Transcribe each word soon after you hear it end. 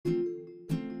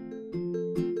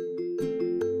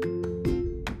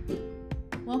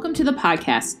Welcome to the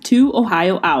podcast, Two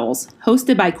Ohio Owls,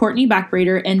 hosted by Courtney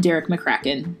Bachbrader and Derek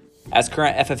McCracken. As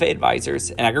current FFA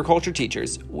advisors and agriculture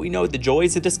teachers, we know the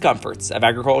joys and discomforts of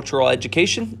agricultural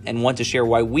education and want to share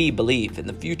why we believe in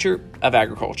the future of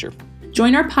agriculture.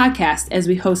 Join our podcast as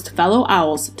we host fellow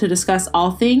owls to discuss all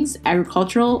things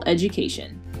agricultural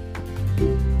education.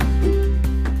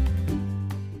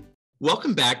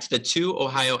 Welcome back to the Two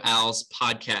Ohio Owls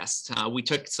podcast. We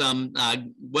took some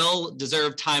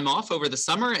well-deserved time off over the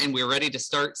summer, and we're ready to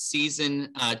start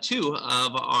season 2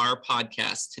 of our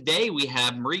podcast. Today, we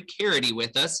have Marie Carity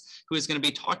with us, who is going to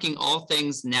be talking all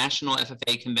things National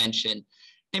FFA Convention.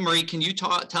 Hey, Marie, can you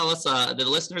tell us, the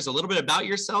listeners, a little bit about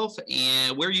yourself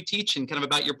and where you teach and kind of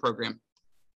about your program?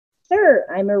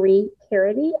 Sure. I'm Marie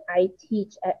Carity. I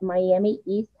teach at Miami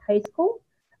East High School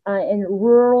in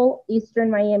rural eastern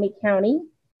Miami County.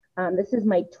 This is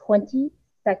my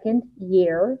 22nd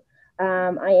year.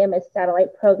 I am a satellite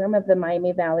program of the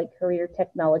Miami Valley Career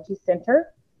Technology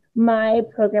Center. My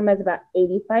program has about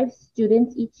 85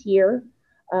 students each year,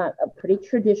 a pretty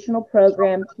traditional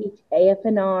program. Teach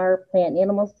AF&R, plant and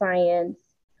animal science.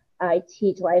 I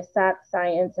teach livestock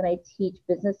science, and I teach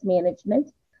business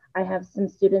management. I have some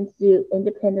students do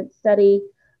independent study,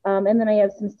 and then I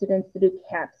have some students that do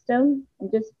capstone.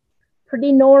 I'm just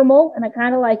pretty normal, and I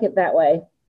kind of like it that way.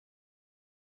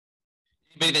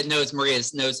 Anybody that knows Maria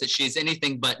knows that she's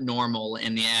anything but normal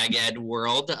in the ag ed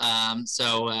world.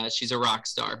 So she's a rock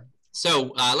star.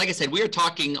 So like I said, we are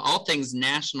talking all things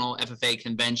National FFA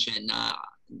Convention.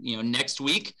 Next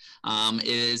week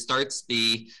starts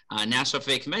the National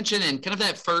FFA Convention, and kind of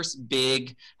that first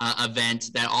big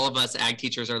event that all of us ag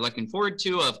teachers are looking forward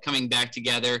to, of coming back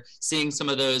together, seeing some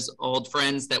of those old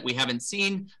friends that we haven't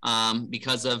seen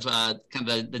because of kind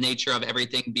of the nature of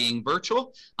everything being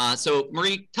virtual. So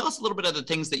Marie, tell us a little bit of the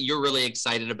things that you're really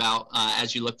excited about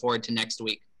as you look forward to next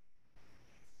week.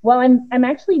 Well, I'm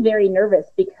actually very nervous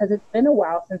because it's been a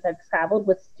while since I've traveled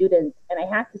with students, and I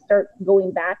have to start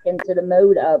going back into the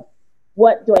mode of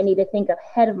what do I need to think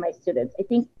ahead of my students. I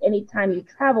think anytime you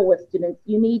travel with students,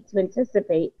 you need to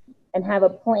anticipate and have a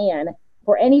plan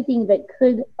for anything that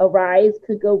could arise,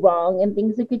 could go wrong, and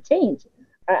things that could change.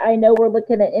 I know we're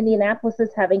looking at Indianapolis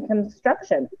as having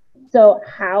construction. So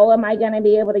how am I going to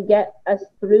be able to get us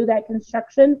through that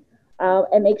construction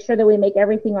and make sure that we make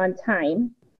everything on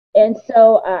time? And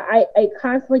so I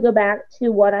constantly go back to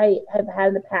what I have had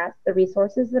in the past, the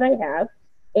resources that I have.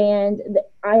 And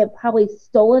I have probably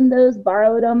stolen those,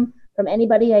 borrowed them from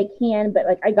anybody I can. But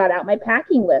I got out my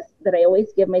packing list that I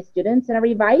always give my students, and I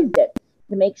revised it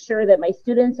to make sure that my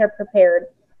students are prepared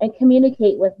and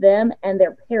communicate with them and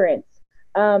their parents.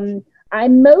 I'm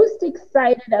most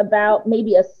excited about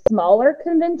maybe a smaller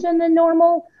convention than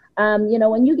normal.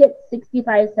 When you get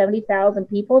 65, 70,000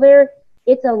 people there,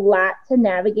 it's a lot to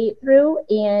navigate through,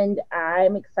 and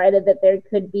I'm excited that there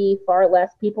could be far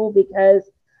less people because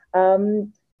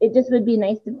it just would be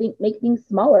nice to make things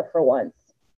smaller for once.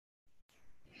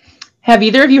 Have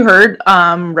either of you heard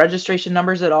registration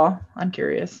numbers at all? I'm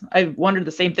curious. I wondered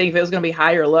the same thing, if it was going to be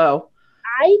high or low.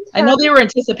 I know they were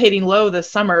anticipating low this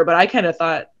summer, but I kind of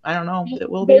thought, I don't know if it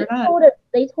will be or not.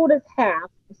 They told us half,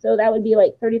 so that would be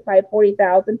like 35,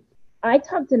 40,000. I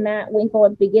talked to Matt Winkle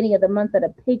at the beginning of the month at a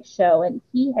pig show, and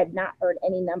he had not heard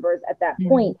any numbers at that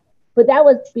point. But that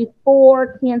was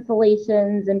before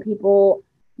cancellations and people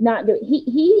not doing.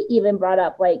 He even brought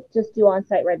up just do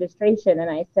on-site registration, and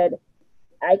I said,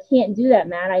 I can't do that,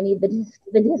 Matt. I need the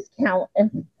discount,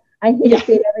 and I need to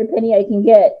save every penny I can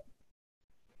get.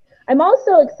 I'm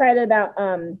also excited about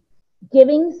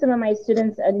giving some of my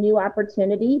students a new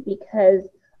opportunity because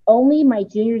only my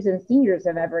juniors and seniors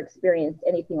have ever experienced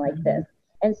anything like this.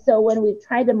 And so when we've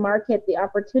tried to market the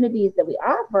opportunities that we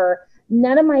offer,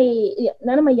 none of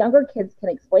my younger kids can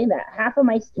explain that.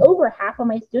 Over half of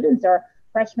my students are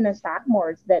freshmen and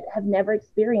sophomores that have never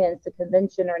experienced a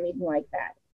convention or anything like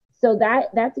that. So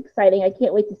that's exciting. I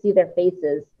can't wait to see their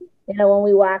faces, when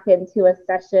we walk into a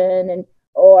session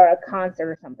or a concert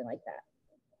or something like that.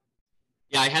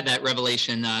 Yeah, I had that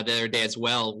revelation the other day as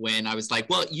well when I was like,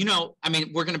 well,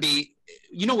 we're going to be,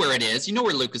 where it is,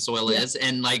 where Lucas Oil is.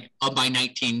 And of my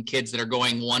 19 kids that are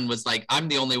going, one was like, I'm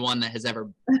the only one that has ever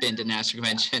been to National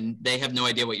Convention. They have no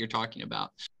idea what you're talking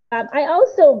about. I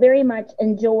also very much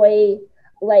enjoy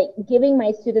giving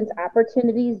my students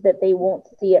opportunities that they won't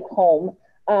see at home.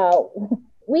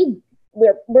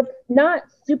 We're not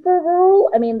super rural.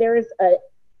 I mean, there is a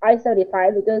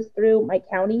I-75 that goes through my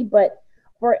county, but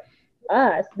for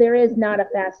us, there is not a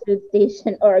fast food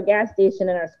station or a gas station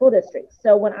in our school district.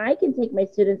 So when I can take my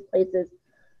students places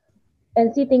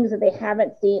and see things that they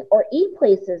haven't seen or eat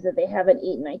places that they haven't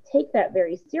eaten, I take that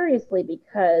very seriously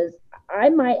because I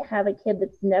might have a kid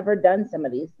that's never done some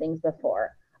of these things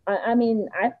before. I mean,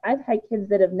 I've had kids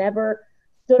that have never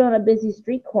stood on a busy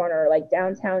street corner like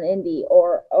downtown Indy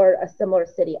or a similar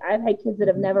city. I've had kids that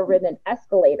have never ridden an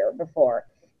escalator before.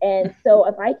 And so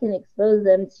if I can expose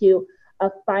them to a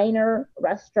finer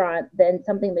restaurant than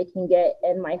something they can get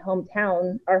in my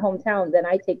hometown, our hometown, then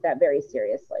I take that very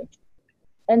seriously.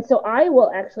 And so I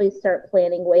will actually start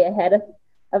planning way ahead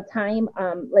of time.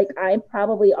 Like I'm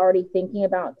probably already thinking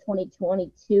about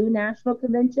 2022 National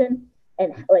Convention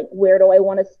and like, where do I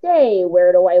want to stay?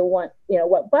 Where do I want,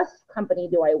 what bus company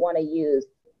do I want to use?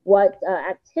 What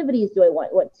activities do I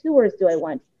want? What tours do I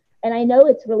want? And I know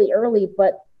it's really early,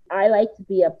 but I like to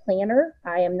be a planner.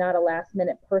 I am not a last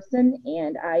minute person,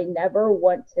 and I never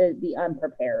want to be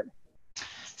unprepared.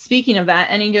 Speaking of that,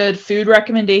 any good food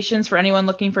recommendations for anyone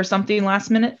looking for something last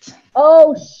minute?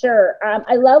 Oh, sure.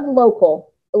 I love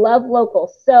local.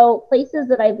 So places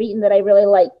that I've eaten that I really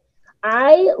like.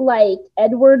 I like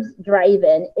Edwards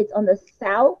Drive-In. It's on the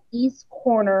southeast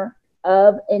corner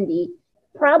of Indy,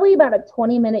 probably about a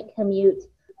 20-minute commute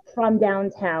from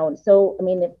downtown. So, I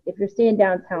mean, if you're staying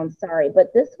downtown, sorry.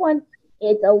 But this one,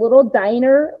 it's a little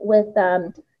diner with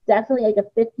definitely like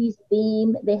a 50s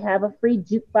theme. They have a free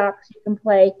jukebox you can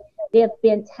play. They have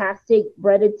fantastic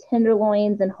breaded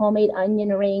tenderloins and homemade onion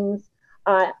rings.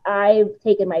 I've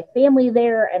taken my family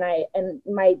there, and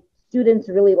my students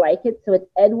really like it. So it's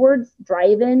Edwards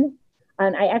Drive-In.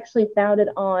 And I actually found it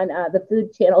on the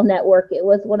Food Channel Network. It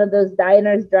was one of those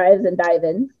diners, drives, and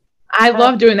dive-ins. I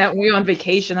love doing that when we're on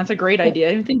vacation. That's a great idea.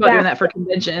 I didn't think about doing that for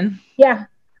convention. Yeah.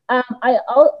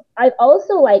 I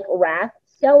also like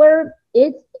Rathskeller.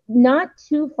 It's not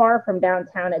too far from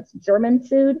downtown. It's German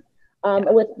food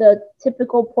with the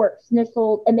typical pork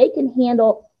schnitzel. And they can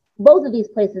handle, both of these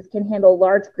places can handle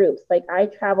large groups. Like I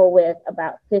travel with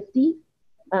about 50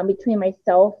 between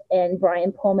myself and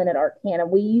Brian Pullman at Arcana.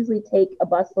 We usually take a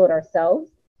busload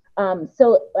ourselves.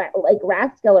 So like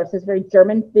Rathskeller says very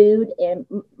German food, and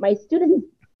my students,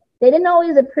 they didn't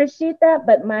always appreciate that,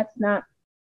 but Matt's not,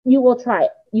 you will try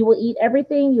it. You will eat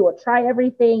everything. You will try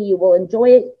everything. You will enjoy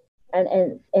it.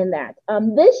 And that.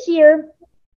 This year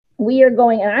we are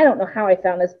going, and I don't know how I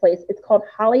found this place. It's called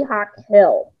Hollyhock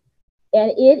Hill,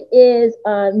 and it is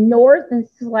north and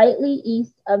slightly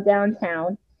east of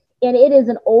downtown. And it is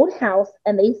an old house,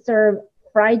 and they serve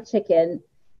fried chicken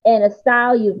in a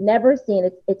style you've never seen.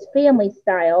 It's family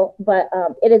style, but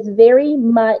it is very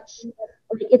much,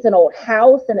 it's an old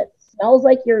house, and it smells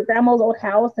like your grandma's old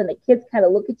house, and the kids kind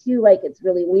of look at you like it's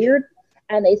really weird,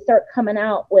 and they start coming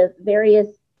out with various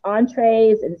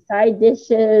entrees and side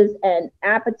dishes and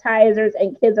appetizers,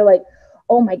 and kids are like,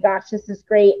 oh my gosh, this is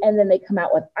great. And then they come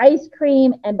out with ice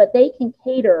cream, but they can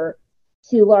cater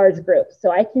to large groups.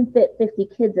 So I can fit 50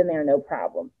 kids in there, no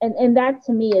problem. And that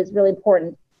to me is really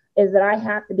important, is that I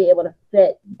have to be able to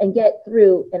fit and get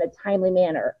through in a timely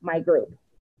manner my group.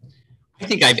 I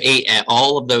think I've ate at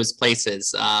all of those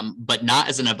places, but not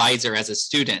as an advisor, as a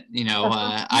student.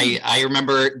 I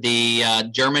remember the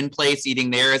German place, eating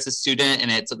there as a student,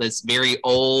 and it's this very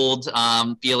old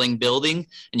feeling building,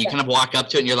 and you kind of walk up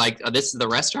to it and you're like, oh, this is the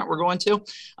restaurant we're going to.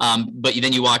 But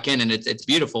then you walk in and it's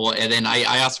beautiful. And then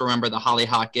I also remember the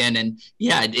Hollyhock Inn, and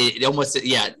it almost,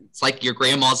 it's like your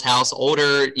grandma's house,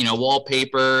 older,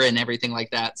 wallpaper and everything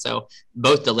like that. So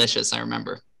both delicious, I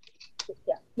remember.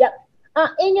 Yep.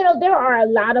 And there are a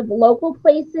lot of local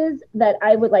places that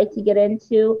I would like to get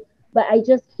into, but I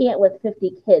just can't with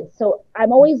 50 kids. So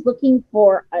I'm always looking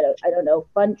for, I don't know,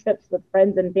 fun trips with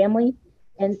friends and family.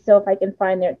 And so if I can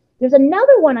find there's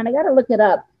another one, and I got to look it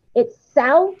up. It's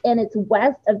south and it's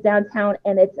west of downtown,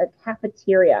 and it's a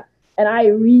cafeteria. And I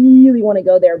really want to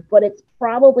go there, but it's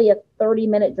probably a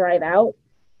 30-minute drive out.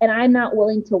 And I'm not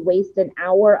willing to waste an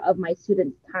hour of my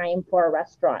students' time for a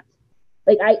restaurant.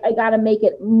 Like I got to make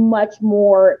it much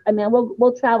more. I mean,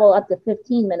 we'll travel up to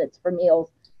 15 minutes for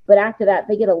meals, but after that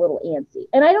they get a little antsy,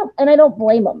 and I don't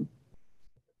blame them.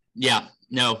 Yeah,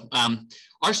 no.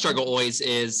 Our struggle always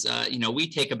is, we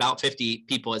take about 50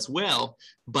 people as well,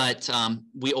 but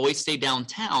we always stay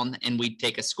downtown, and we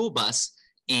take a school bus.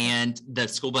 And the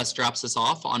school bus drops us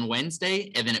off on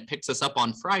Wednesday, and then it picks us up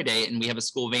on Friday, and we have a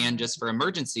school van just for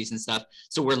emergencies and stuff.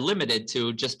 So we're limited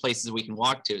to just places we can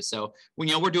walk to. So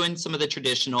we're doing some of the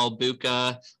traditional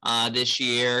Buca this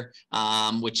year,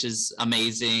 which is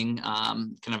amazing,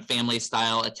 kind of family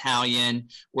style Italian.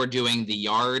 We're doing the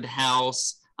Yard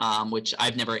House, which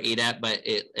I've never ate at, but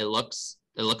it looks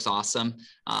awesome.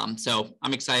 So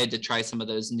I'm excited to try some of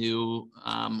those new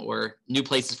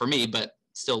places for me, but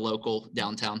still local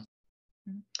downtown.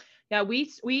 Yeah,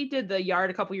 we did the yard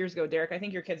a couple years ago, Derek. I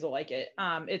think your kids will like it.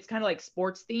 It's kind of like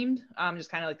sports themed, just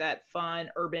kind of like that fun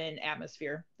urban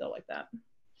atmosphere. They'll like that.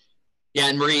 Yeah,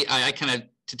 and Marie, I kind of,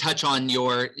 to touch on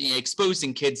your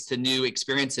exposing kids to new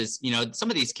experiences, some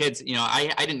of these kids,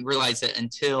 I didn't realize it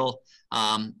until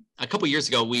a couple years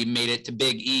ago. We made it to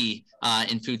Big E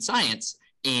in food science.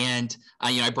 And,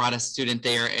 I brought a student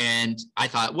there, and I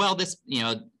thought, well, this,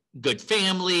 good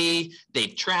family,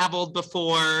 they've traveled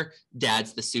before,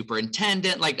 dad's the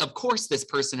superintendent. Like, of course, this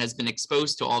person has been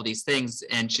exposed to all these things.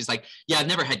 And she's like, yeah, I've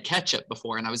never had ketchup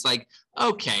before. And I was like,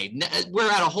 okay,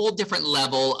 we're at a whole different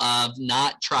level of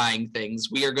not trying things.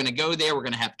 We are going to go there. We're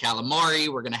going to have calamari.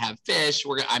 We're going to have fish.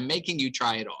 I'm making you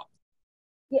try it all.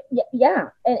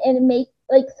 Yeah. And make,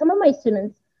 like, some of my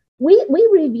students, we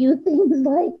review things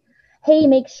like, hey,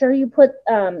 make sure you put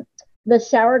the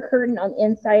shower curtain on the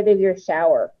inside of your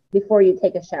shower before you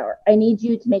take a shower. I need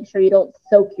you to make sure you don't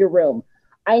soak your room.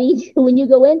 I need you, when you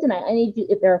go in tonight, I need you,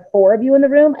 if there are 4 of you in the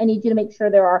room, I need you to make sure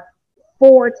there are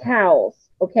 4 towels.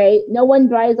 Okay. No one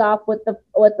dries off with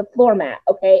the floor mat.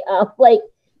 Okay. Like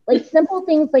simple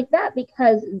things like that,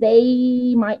 because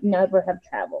they might never have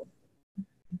traveled.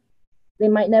 They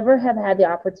might never have had the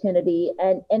opportunity.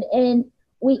 And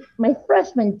my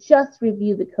freshmen just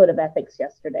reviewed the Code of Ethics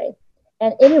yesterday.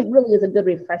 And it really is a good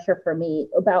refresher for me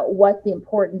about what the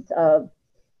importance of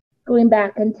going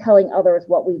back and telling others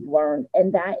what we've learned.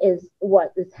 And that is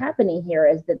what is happening here,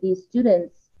 is that these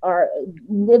students are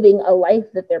living a life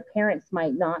that their parents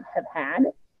might not have had.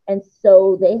 And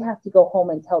so they have to go home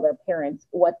and tell their parents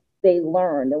what they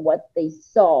learned and what they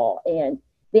saw. And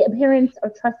the parents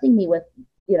are trusting me with,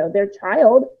 their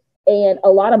child and a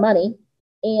lot of money.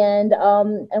 And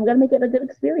I'm going to make it a good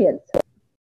experience.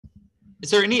 Is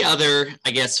there any other,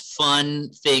 I guess, fun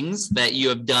things that you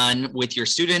have done with your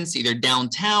students, either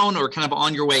downtown or kind of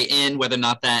on your way in, whether or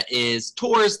not that is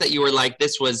tours that you were like,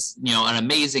 this was, an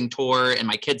amazing tour and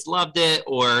my kids loved it,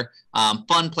 or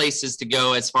fun places to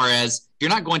go as far as you're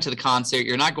not going to the concert,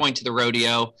 you're not going to the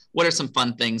rodeo. What are some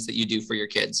fun things that you do for your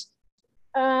kids?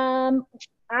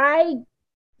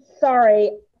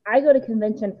 I go to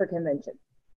convention for convention.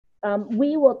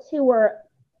 We will tour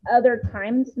other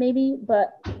times maybe,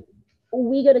 but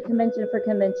we go to convention for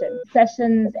convention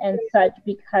sessions and such,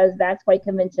 because that's why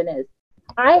convention is.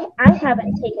 I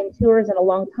haven't taken tours in a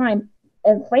long time,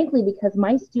 and frankly, because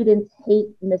my students hate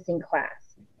missing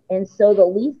class. And so the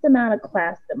least amount of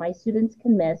class that my students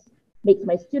can miss makes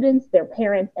my students, their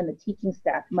parents, and the teaching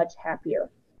staff much happier.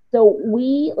 So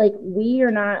we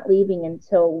are not leaving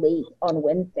until late on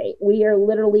Wednesday. We are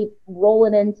literally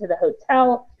rolling into the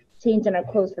hotel, changing our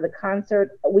clothes for the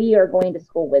concert. We are going to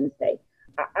school Wednesday.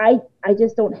 I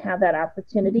just don't have that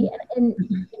opportunity, and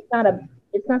it's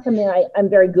not something I'm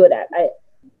very good at.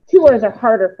 Tours are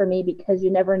harder for me because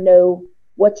you never know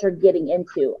what you're getting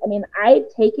into. I mean, I've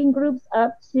taken groups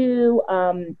up to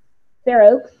Fair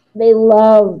Oaks. They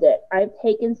loved it. I've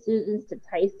taken students to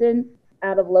Tyson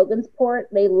out of Logansport.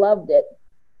 They loved it,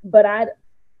 but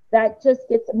that just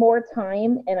gets more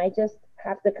time, and I just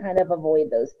have to kind of avoid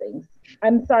those things.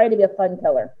 I'm sorry to be a fun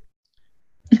killer.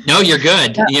 No, you're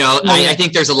good. I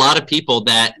think there's a lot of people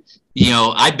that,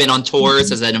 I've been on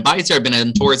tours as an advisor, I've been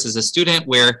on tours as a student,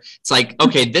 where it's like,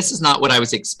 okay, this is not what I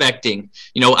was expecting.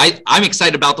 I'm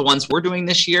excited about the ones we're doing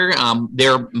this year.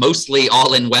 They're mostly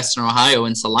all in Western Ohio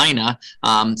and Salina.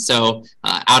 So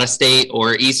out of state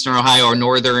or Eastern Ohio or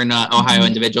Northern Ohio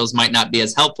individuals might not be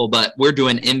as helpful, but we're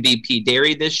doing MVP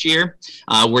Dairy this year.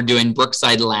 We're doing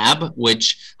Brookside Lab,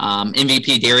 which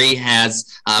MVP Dairy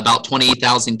has about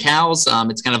 20,000 cows.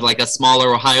 It's kind of like a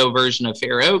smaller Ohio version of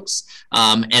Fair Oaks.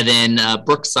 And then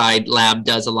Brookside Lab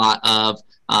does a lot of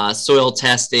soil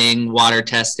testing, water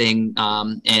testing.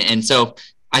 And so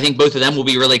I think both of them will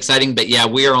be really exciting. But yeah,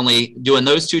 we are only doing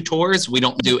those 2 tours. We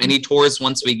don't do any tours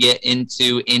once we get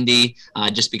into Indy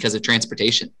just because of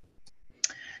transportation.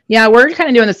 Yeah, we're kind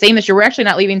of doing the same this year. We're actually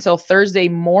not leaving until Thursday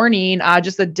morning,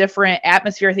 just a different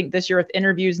atmosphere, I think, this year with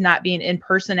interviews not being in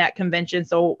person at convention.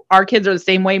 So our kids are the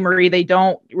same way, Marie. They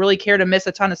don't really care to miss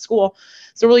a ton of school.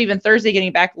 So we're leaving Thursday,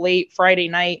 getting back late Friday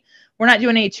night. We're not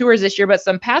doing any tours this year, but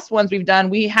some past ones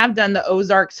we have done the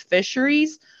Ozarks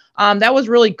fisheries. That was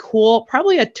really cool.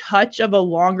 Probably a touch of a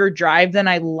longer drive than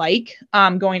I like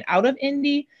going out of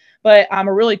Indy, but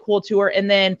a really cool tour. And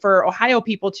then for Ohio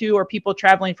people too, or people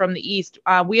traveling from the East,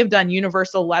 we have done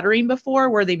universal lettering before,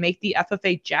 where they make the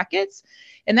FFA jackets.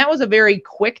 And that was a very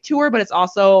quick tour, but it's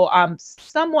also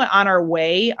somewhat on our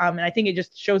way. And I think it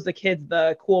just shows the kids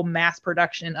the cool mass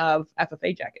production of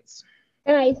FFA jackets.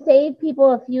 And I save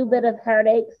people a few bit of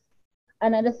heartaches.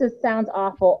 And sounds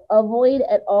awful. Avoid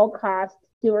at all costs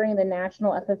touring the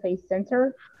National FFA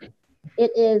Center.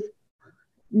 It is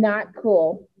Not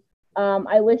cool.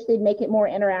 I wish they'd make it more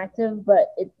interactive,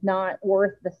 but it's not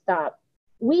worth the stop.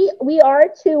 We are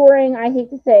touring, I hate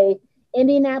to say,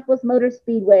 Indianapolis Motor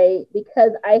Speedway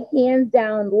because I hands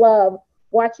down love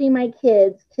watching my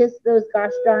kids kiss those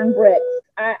gosh darn bricks.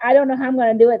 I don't know how I'm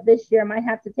going to do it this year. I might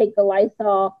have to take the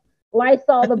Lysol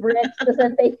the bricks so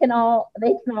that they can all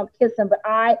kiss them. But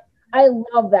I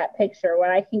love that picture when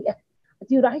I can get,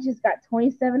 dude, I just got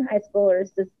 27 high schoolers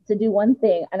to do one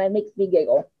thing, and it makes me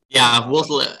giggle. Yeah,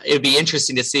 it'd be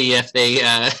interesting to see if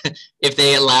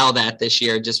they allow that this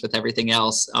year, just with everything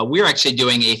else. We're actually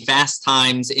doing a Fast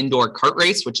Times indoor kart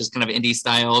race, which is kind of indie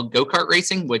style go-kart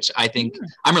racing, which I think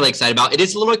I'm really excited about. It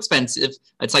is a little expensive.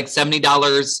 It's like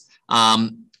 $70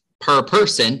 per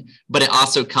person, but it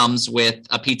also comes with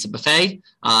a pizza buffet.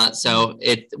 So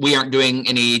we aren't doing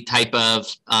any type of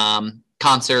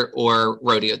concert or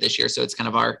rodeo this year. So it's kind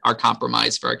of our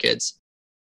compromise for our kids.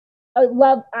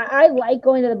 I like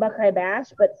going to the Buckeye Bash,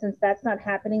 but since that's not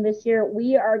happening this year,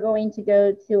 we are going to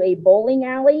go to a bowling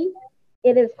alley.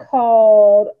 It is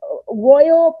called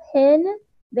Royal Pin.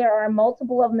 There are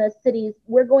multiple of them in the cities.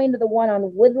 We're going to the one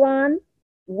on Woodland,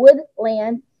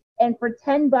 and for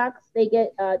 $10, they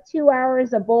get 2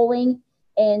 hours of bowling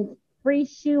and free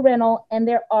shoe rental, and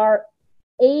there are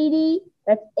 80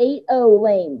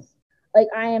 lanes. Like,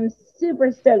 I am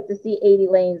super stoked to see 80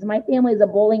 lanes. My family is a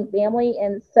bowling family,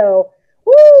 and so,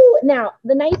 woo! Now,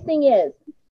 the nice thing is,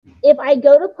 if I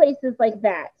go to places like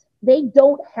that, they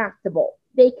don't have to bowl.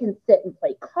 They can sit and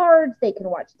play cards. They can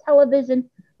watch television,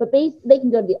 but they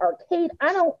can go to the arcade.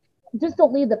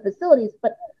 Don't leave the facilities,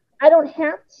 but I don't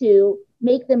have to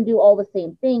make them do all the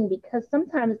same thing, because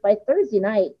sometimes by Thursday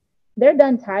night, they're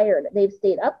done tired. They've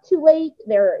stayed up too late.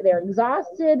 They're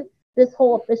exhausted. This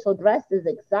whole official dress is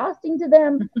exhausting to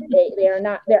them.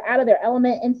 They're out of their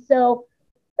element. And so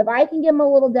if I can give them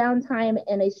a little downtime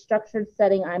in a structured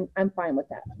setting, I'm fine with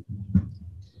that.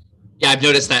 Yeah, I've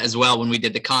noticed that as well when we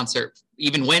did the concert.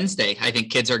 Even Wednesday, I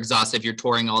think kids are exhausted if you're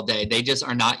touring all day. They just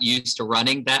are not used to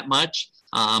running that much.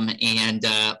 And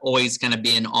always kind of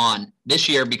being on. This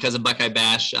year, because of Buckeye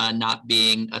Bash not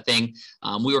being a thing,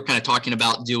 we were kind of talking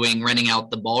about renting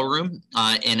out the ballroom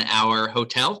in our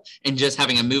hotel and just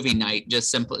having a movie night.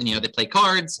 Just simply, they play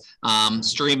cards,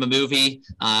 stream a movie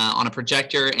on a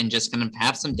projector, and just kind of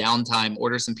have some downtime,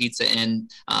 order some pizza in,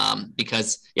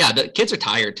 because the kids are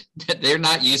tired. They're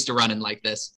not used to running like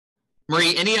this.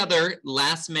 Marie, any other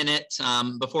last minute,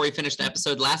 before we finish the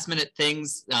episode, last minute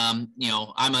things? I'm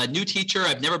a new teacher.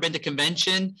 I've never been to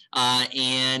convention,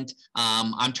 and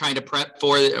I'm trying to prep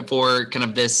for kind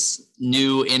of this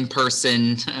new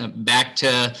in-person back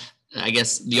to, I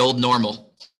guess, the old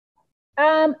normal.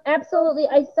 Absolutely.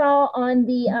 I saw on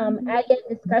the AgEd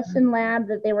discussion lab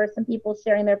that there were some people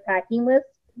sharing their packing list.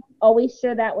 Always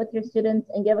share that with your students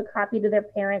and give a copy to their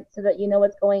parents so that you know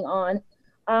what's going on.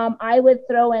 I would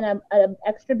throw in an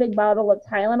extra big bottle of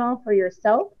Tylenol for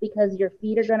yourself, because your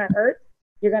feet are going to hurt.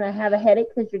 You're going to have a headache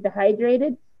because you're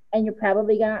dehydrated, and you're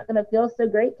probably not going to feel so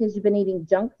great because you've been eating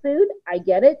junk food. I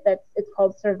get it. It's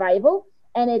called survival,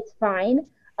 and it's fine.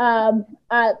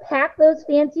 Pack those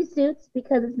fancy suits,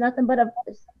 because it's nothing but a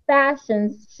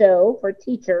fashion show for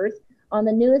teachers on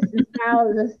the newest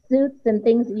styles of suits and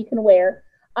things that you can wear.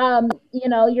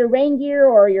 Your rain gear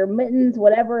or your mittens,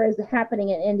 whatever is happening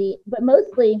in Indy, but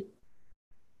mostly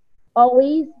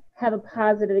always have a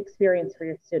positive experience for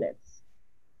your students.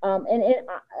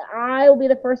 I will be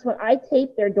the first one. I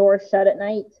tape their doors shut at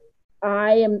night.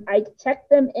 I check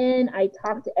them in. I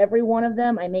talk to every one of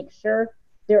them. I make sure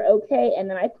they're okay. And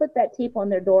then I put that tape on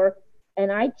their door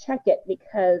and I check it,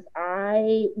 because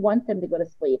I want them to go to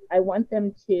sleep. I want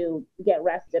them to get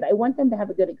rested. I want them to have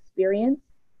a good experience.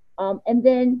 And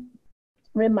then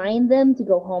remind them to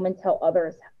go home and tell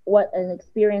others what an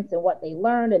experience and what they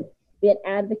learned, and be an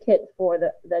advocate for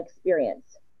the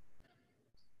experience.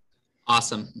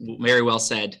 Awesome. Very well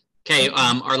said. Okay.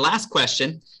 Our last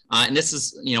question, and this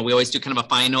is, we always do kind of a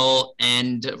final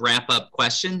and wrap up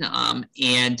question.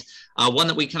 And one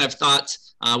that we kind of thought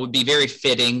would be very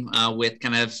fitting with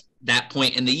kind of that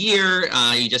point in the year.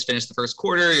 You just finished the first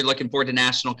quarter. You're looking forward to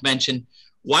national convention.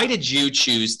 Why did you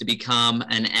choose to become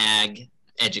an ag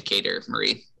educator,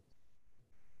 Marie?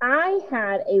 I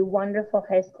had a wonderful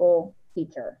high school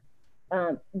teacher.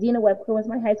 Dina Webker was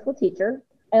my high school teacher.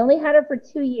 I only had her for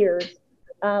 2 years,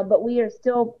 but we are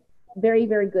still very,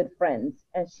 very good friends.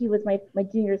 And she was my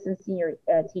juniors and senior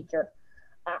teacher.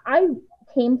 I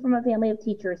came from a family of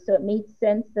teachers, so it made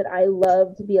sense that I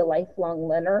love to be a lifelong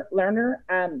learner.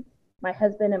 My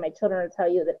husband and my children will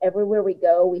tell you that everywhere we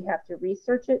go, we have to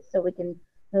research it so we can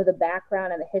know the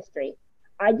background and the history.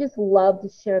 I just love to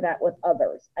share that with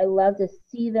others. I love to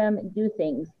see them do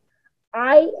things.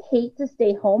 I hate to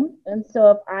stay home, and so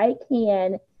if I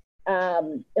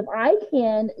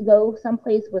can go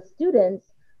someplace with students,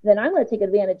 then I'm going to take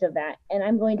advantage of that, and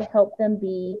I'm going to help them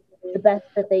be the best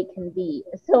that they can be.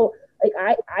 So like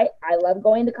I love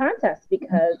going to contests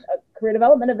because career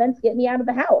development events get me out of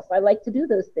the house. I like to do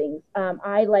those things.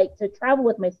 I like to travel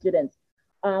with my students.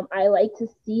 I like to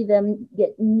see them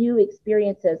get new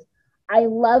experiences. I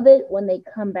love it when they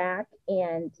come back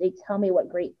and they tell me what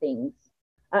great things.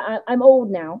 I'm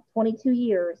old now, 22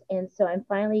 years, and so I'm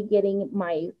finally getting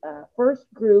my first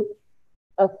group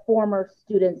of former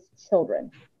students'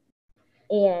 children.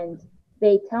 And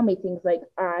they tell me things like,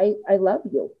 I love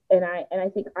you. And I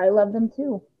think I love them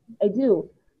too. I do,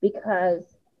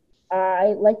 because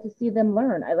I like to see them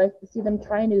learn. I like to see them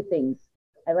try new things.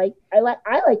 I like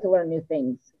to learn new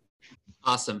things.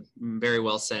 Awesome. Very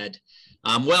well said.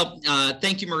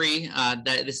 Thank you, Marie.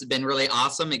 This has been really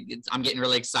awesome. I'm getting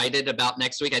really excited about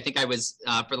next week. I think I was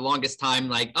for the longest time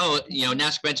like, National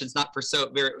Convention's not for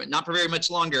very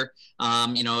much longer.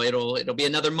 It'll be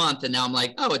another month, and now I'm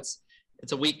like, oh, it's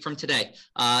a week from today.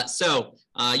 So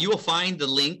you will find the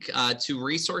link to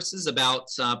resources about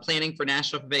planning for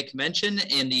National FFA Convention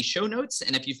in the show notes.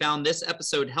 And if you found this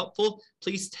episode helpful,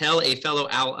 please tell a fellow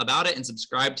owl about it and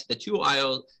subscribe to the Two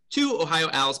Ohio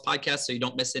Owls podcast so you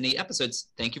don't miss any episodes.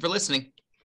 Thank you for listening.